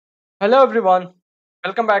Hello everyone,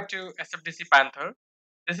 welcome back to SFDC Panther.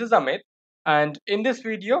 This is Amit, and in this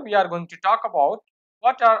video we are going to talk about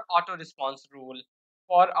what are auto response rule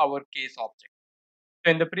for our case object. So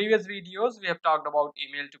in the previous videos we have talked about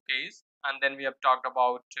email to case, and then we have talked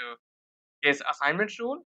about case assignment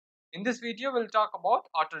rule. In this video we'll talk about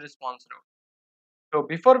auto response rule. So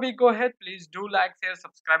before we go ahead, please do like, share,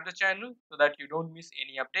 subscribe the channel so that you don't miss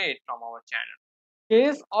any update from our channel.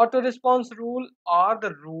 Case auto response rule are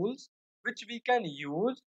the rules which we can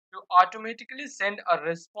use to automatically send a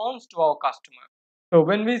response to our customer. So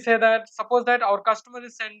when we say that, suppose that our customer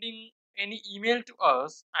is sending any email to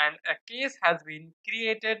us and a case has been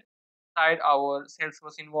created inside our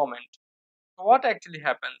Salesforce environment. So what actually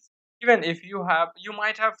happens? Even if you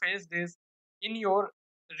might have faced this in your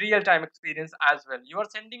real-time experience as well. You are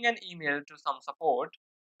sending an email to some support,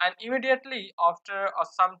 and immediately after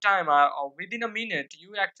some time or within a minute,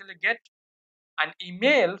 you actually get an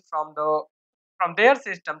email from their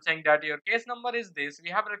system saying that your case number is this, we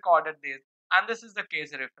have recorded this, and this is the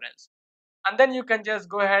case reference. And then you can just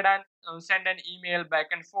go ahead and send an email back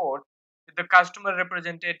and forth with the customer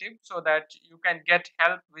representative so that you can get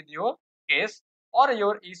help with your case or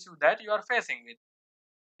your issue that you are facing with.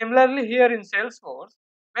 Similarly, here in Salesforce,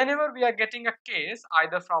 whenever we are getting a case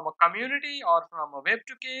either from a community or from a web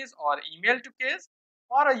to case or email to case,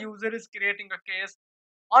 or a user is creating a case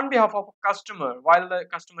on behalf of a customer while the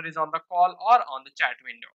customer is on the call or on the chat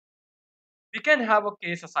window, we can have a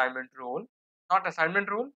case assignment rule, not assignment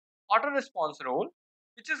rule, auto response rule,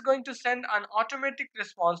 which is going to send an automatic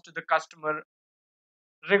response to the customer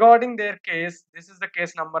regarding their case. This is the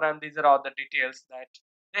case number and these are all the details that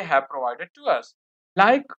they have provided to us.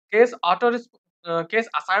 Like case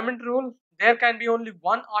assignment rule, there can be only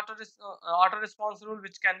one auto response rule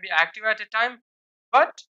which can be active at a time,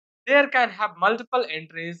 but there can have multiple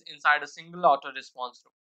entries inside a single auto response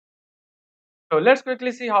rule. So let's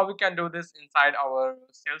quickly see how we can do this inside our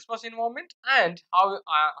Salesforce environment and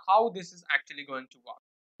how this is actually going to work.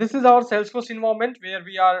 This is our Salesforce environment where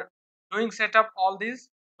we are doing setup all these.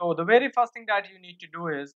 So the very first thing that you need to do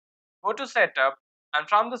is go to setup, and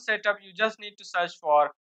from the setup you just need to search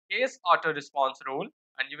for case auto response rule,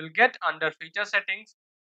 and you will get under feature settings,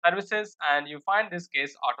 services, and you find this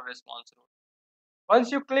case auto response rule.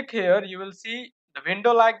 Once you click here, you will see the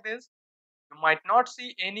window like this. You might not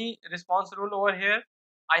see any response rule over here.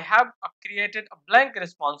 I have created a blank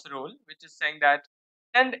response rule which is saying that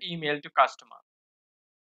send email to customer,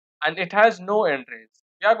 and it has no entries.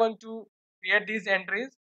 We are going to create these entries.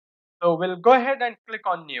 So we'll go ahead and click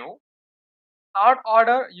on new. Sort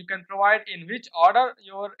order, you can provide in which order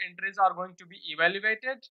your entries are going to be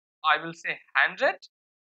evaluated. I will say 100,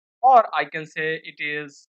 or I can say it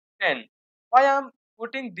is 10. Why I'm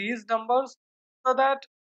putting these numbers? So that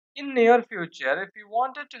in near future, if you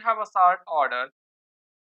wanted to have a sort order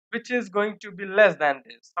which is going to be less than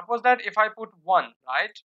this, suppose that if I put 1,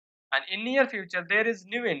 right, and in near future there is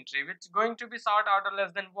new entry which is going to be sort order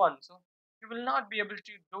less than 1, so you will not be able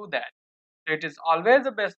to do that. So it is always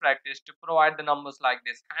the best practice to provide the numbers like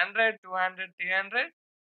this: 100, 200, 300.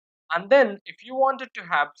 And then if you wanted to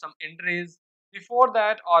have some entries before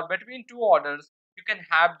that or between two orders, you can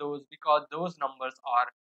have those because those numbers are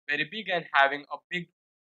very big and having a big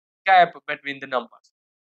gap between the numbers.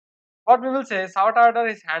 What we will say, sort order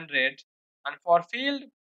is 100, and for field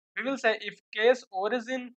we will say if case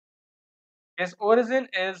origin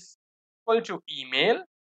is equal to email,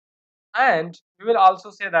 and we will also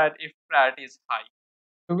say that if priority is high.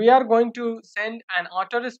 So we are going to send an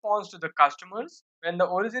auto response to the customers when the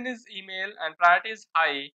origin is email and priority is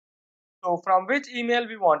high. So from which email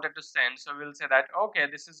we wanted to send, so we'll say that okay,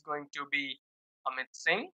 this is going to be Amit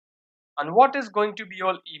Singh, and what is going to be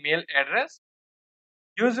your email address?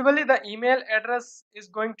 Usually the email address is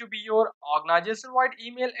going to be your organization wide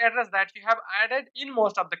email address that you have added in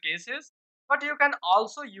most of the cases, but you can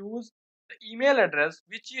also use the email address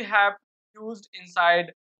which you have used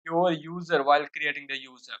inside your user while creating the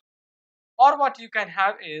user. Or what you can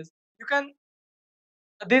have is, you can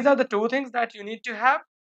these are the two things that you need to have,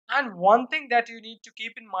 and one thing that you need to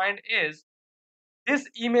keep in mind is this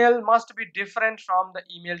email must be different from the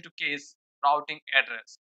email to case routing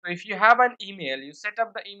address. So if you have an email, you set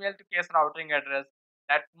up the email to case routing address,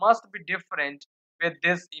 that must be different with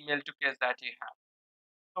this email to case that you have.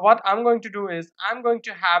 So what I'm going to do is, I'm going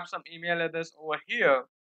to have some email address over here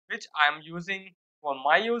which I'm using for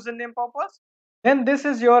my username purpose. Then this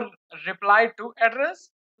is your reply to address.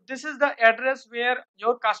 This is the address where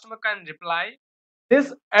your customer can reply.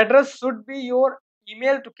 This address should be your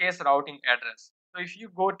email to case routing address. So if you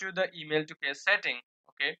go to the email to case setting,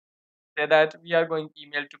 okay, say that we are going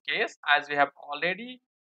email to case, as we have already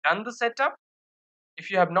done the setup. If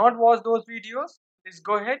you have not watched those videos, please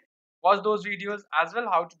go ahead, watch those videos as well,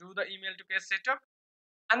 how to do the email to case setup,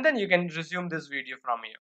 and then you can resume this video from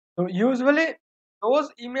here. So usually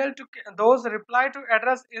those reply to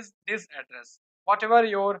address is this address. Whatever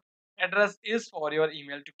your address is for your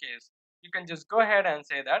email to case, you can just go ahead and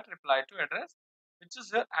say that reply to address, which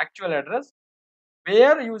is your actual address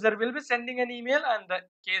where user will be sending an email and the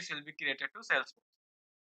case will be created to Salesforce.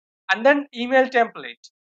 And then email template.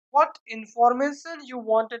 What information you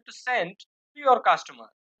wanted to send to your customer.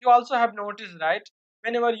 You also have noticed, right?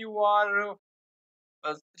 Whenever you are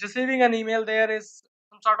receiving an email, there is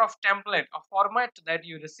some sort of template, a format that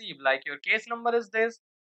you receive, like your case number is this,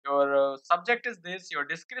 your subject is this, your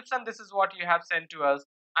description, this is what you have sent to us,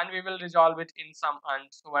 and we will resolve it in some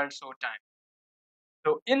and so time.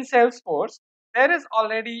 So in Salesforce, there is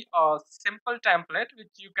already a simple template which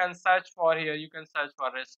you can search for here. You can search for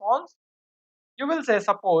response. You will say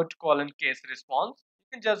support colon case response.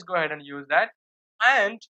 You can just go ahead and use that.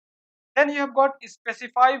 And then you have got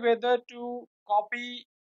specify whether to copy,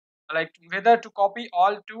 like whether to copy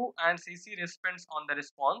all to and CC recipients on the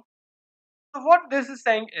response. So what this is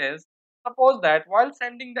saying is, suppose that while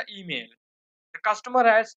sending the email, the customer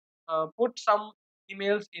has put some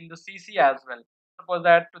emails in the CC as well. Suppose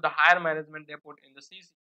that to the higher management they put in the CC.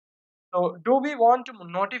 So do we want to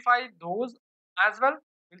notify those as well?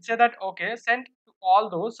 We'll say that okay, send to all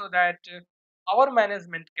those so that our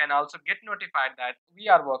management can also get notified that we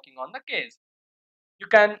are working on the case. You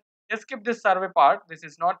can skip this survey part. This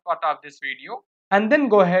is not part of this video. And then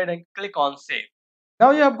go ahead and click on save.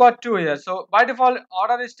 Now you have got two here. So by default,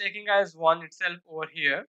 order is taking as one itself over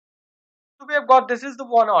here. So we have got this is the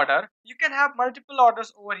one order. You can have multiple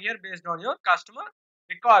orders over here based on your customer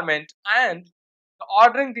requirement and the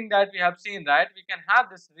ordering thing that we have seen, right? We can have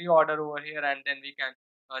this reorder over here and then we can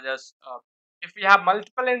just if we have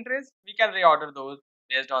multiple entries, we can reorder those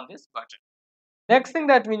based on this button. Next thing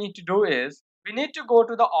that we need to do is we need to go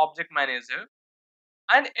to the object manager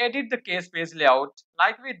and edit the case page layout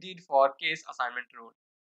like we did for case assignment rule.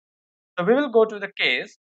 So we will go to the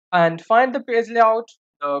case and find the page layout,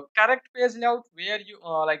 the correct page layout where you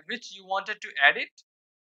like which you wanted to edit.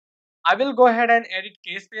 I will go ahead and edit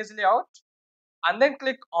case page layout and then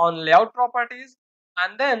click on layout properties,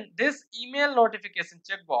 and then this email notification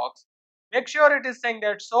checkbox, make sure it is saying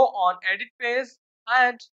that show on edit page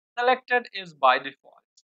and selected is by default.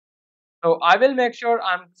 So I will make sure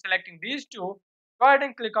I'm selecting these two. Go ahead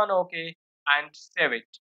and click on OK and save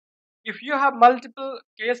it. If you have multiple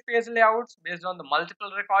case page layouts based on the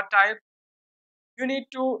multiple record type, you need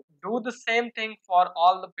to do the same thing for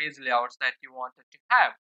all the page layouts that you wanted to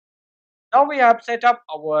have. Now we have set up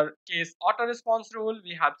our case auto response rule.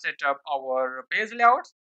 We have set up our page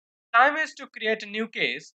layouts. Time is to create a new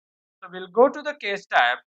case. So we'll go to the case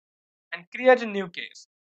tab and create a new case.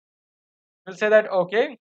 We'll say that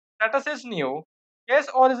okay, status is new. Case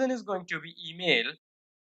origin is going to be email.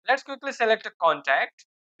 Let's quickly select a contact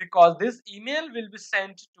because this email will be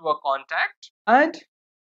sent to a contact. And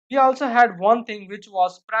we also had one thing which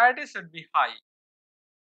was priority should be high.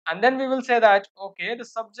 And then we will say that okay, the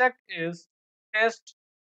subject is test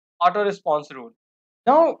auto response rule.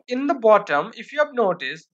 Now in the bottom, if you have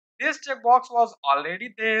noticed, this checkbox was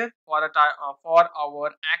already there for for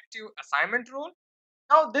our active assignment rule.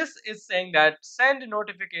 Now this is saying that send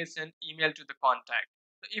notification email to the contact.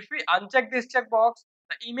 So if we uncheck this checkbox,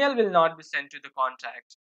 the email will not be sent to the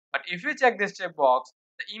contact. But if we check this checkbox,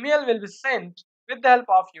 the email will be sent with the help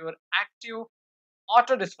of your active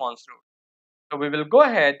auto response rule. So we will go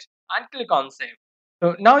ahead and click on save.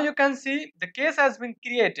 So now you can see the case has been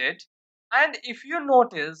created, and if you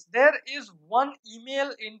notice there is one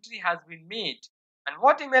email entry has been made. And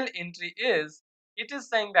what email entry is, it is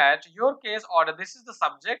saying that your case order, this is the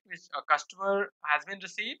subject which a customer has been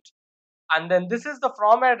received, and then this is the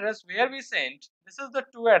from address where we sent, this is the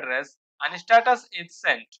to address, and status is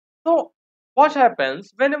sent. So what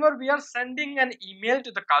happens whenever we are sending an email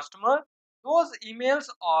to the customer, those emails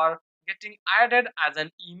are getting added as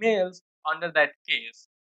an emails under that case.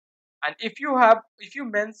 And if you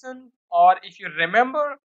mention or if you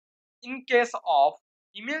remember, in case of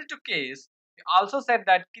email to case, we also said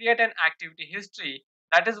that create an activity history.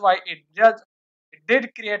 That is why it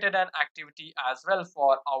did created an activity as well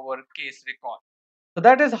for our case record. So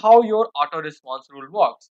that is how your auto response rule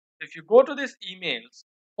works. If you go to these emails,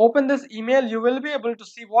 open this email, you will be able to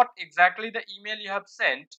see what exactly the email you have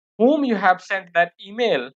sent, whom you have sent that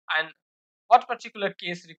email, and what particular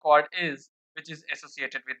case record is which is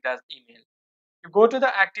associated with that email. You go to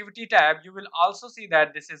the activity tab, you will also see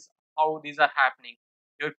that this is how these are happening.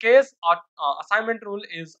 Your case assignment rule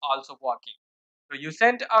is also working. So you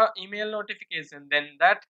sent a email notification, then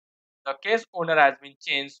that the case owner has been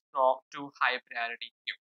changed to high priority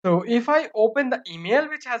queue. So if I open the email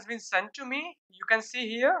which has been sent to me, you can see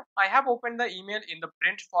here I have opened the email in the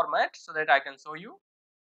print format so that I can show you.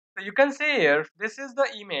 So you can see here, this is the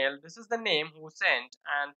email, this is the name who sent,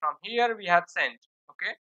 and from here we have sent,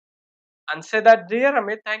 okay, and say that, dear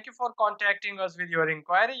Amit, thank you for contacting us with your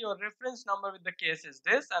inquiry. Your reference number with the case is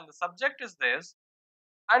this and the subject is this,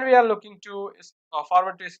 and we are looking to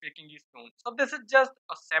forward to speaking you soon. So this is just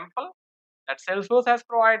a sample that Salesforce has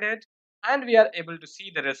provided, and we are able to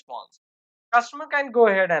see the response. Customer can go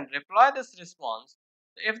ahead and reply this response.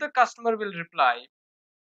 If the customer will reply,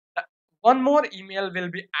 one more email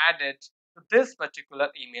will be added to this particular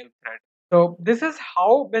email thread. So this is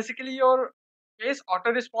how basically your case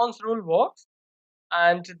auto response rule works.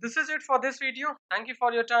 And this is it for this video. Thank you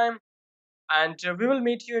for your time, and we will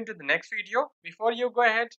meet you into the next video. Before you go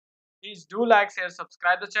ahead, please do like, share,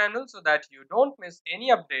 subscribe the channel so that you don't miss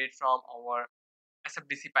any update from our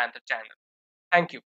SFDC Panther channel. Thank you.